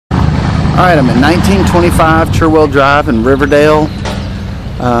Alright, I'm at 1925 Cherwell Drive in Riverdale.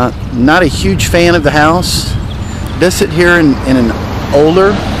 Not a huge fan of the house. It does sit here in an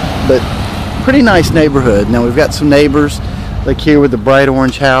older but pretty nice neighborhood. Now we've got some neighbors, like here with the bright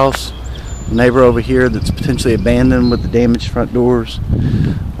orange house. A neighbor over here that's potentially abandoned with the damaged front doors.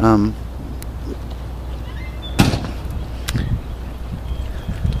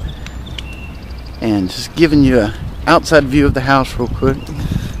 And just giving you an outside view of the house real quick.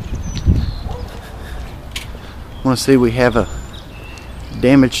 I want to see, we have a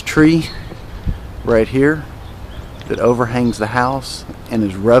damaged tree right here that overhangs the house and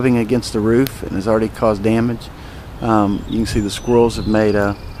is rubbing against the roof and has already caused damage. You can see the squirrels have made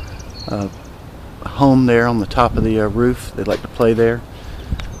a home there on the top of the roof. They like to play there.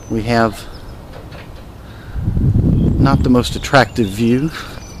 We have not the most attractive view.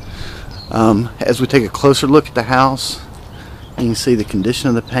 As we take a closer look at the house, you can see the condition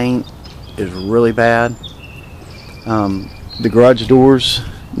of the paint is really bad. The garage doors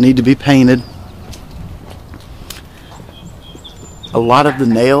need to be painted. A lot of the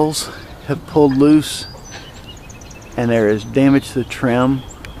nails have pulled loose, and there is damage to the trim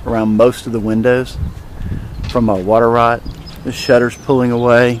around most of the windows from a water rot. The shutter's pulling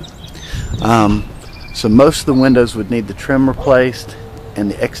away. So most of the windows would need the trim replaced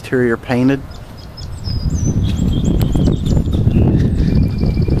and the exterior painted.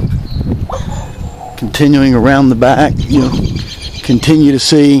 Continuing around the back, you continue to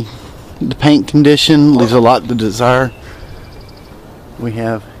see the paint condition leaves a lot to desire. We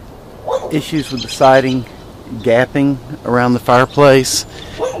have issues with the siding gapping around the fireplace,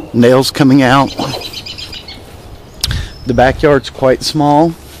 nails coming out. The backyard's quite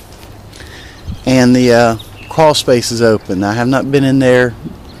small, and the crawl space is open. I have not been in there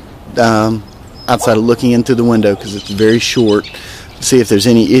outside of looking in through the window because it's very short to see if there's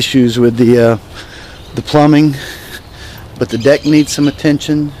any issues with the plumbing, but the deck needs some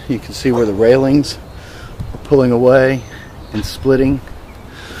attention. You can see where the railings are pulling away and splitting.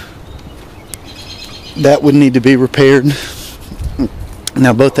 That would need to be repaired.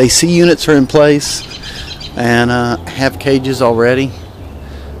 Now both AC units are in place and have cages already,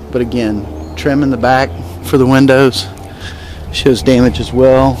 but again, trim in the back for the windows shows damage as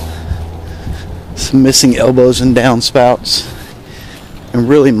well. Some missing elbows and downspouts and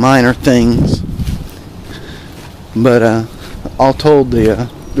really minor things. But all told,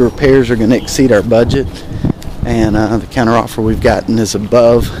 the repairs are going to exceed our budget, and the counter offer we've gotten is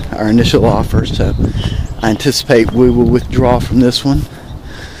above our initial offer, so I anticipate we will withdraw from this one.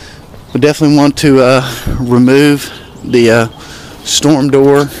 We definitely want to remove the storm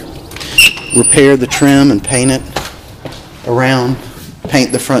door, repair the trim and paint it around,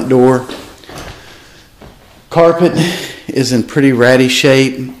 paint the front door. Carpet is in pretty ratty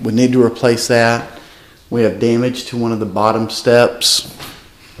shape. We need to replace that. We have damage to one of the bottom steps.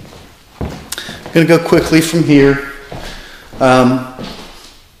 I'm going to go quickly from here. Have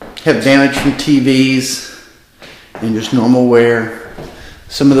damage from TVs and just normal wear.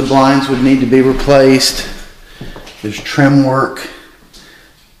 Some of the blinds would need to be replaced. There's trim work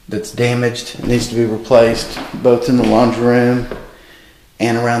that's damaged. It needs to be replaced both in the laundry room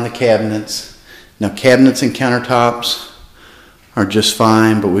and around the cabinets. Now, cabinets and countertops are just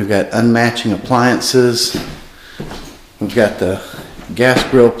fine, but we've got unmatching appliances. We've got the gas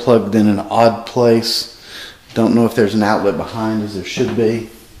grill plugged in an odd place. Don't know if there's an outlet behind, as there should be.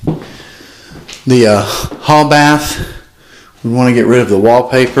 The hall bath, we want to get rid of the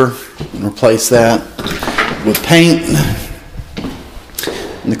wallpaper and replace that with paint.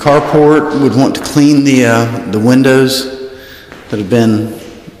 And the carport, would want to clean the windows that have been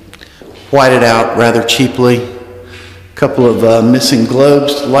whited out rather cheaply. A couple of missing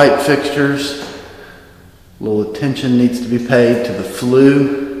globes to light fixtures. A little attention needs to be paid to the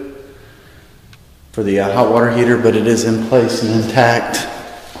flue for the hot water heater, but it is in place and intact.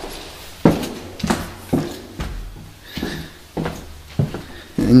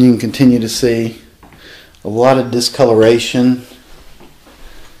 And you can continue to see a lot of discoloration,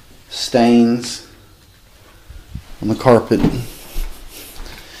 stains on the carpet.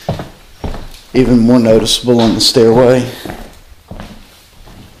 Even more noticeable on the stairway.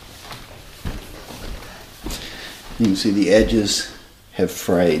 You can see the edges have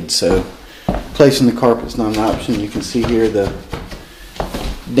frayed, so replacing the carpet is not an option. You can see here the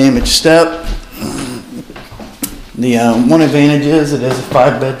damaged step. The one advantage is it is a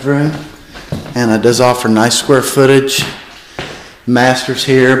 5-bedroom, and it does offer nice square footage. Master's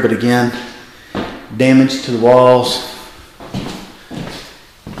here, but again, damage to the walls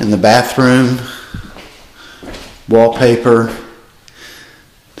in the bathroom, wallpaper.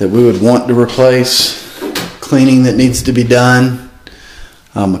 that we would want to replace, cleaning that needs to be done,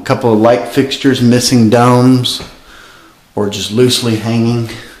 a couple of light fixtures missing domes or just loosely hanging.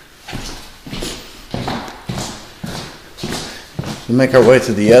 We make our way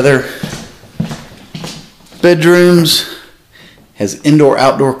to the other bedrooms. Has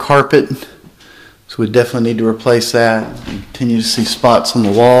indoor-outdoor carpet, so we definitely need to replace that. You continue to see spots on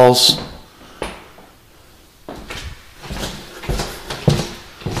the walls.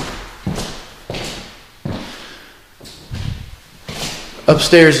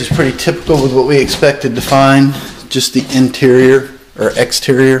 Upstairs is pretty typical with what we expected to find. Just the interior or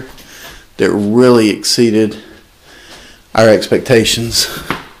exterior that really exceeded our expectations.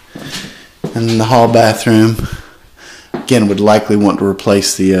 And the hall bathroom, again, would likely want to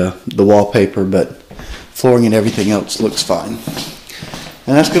replace the wallpaper, but flooring and everything else looks fine.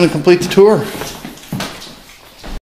 And that's going to complete the tour.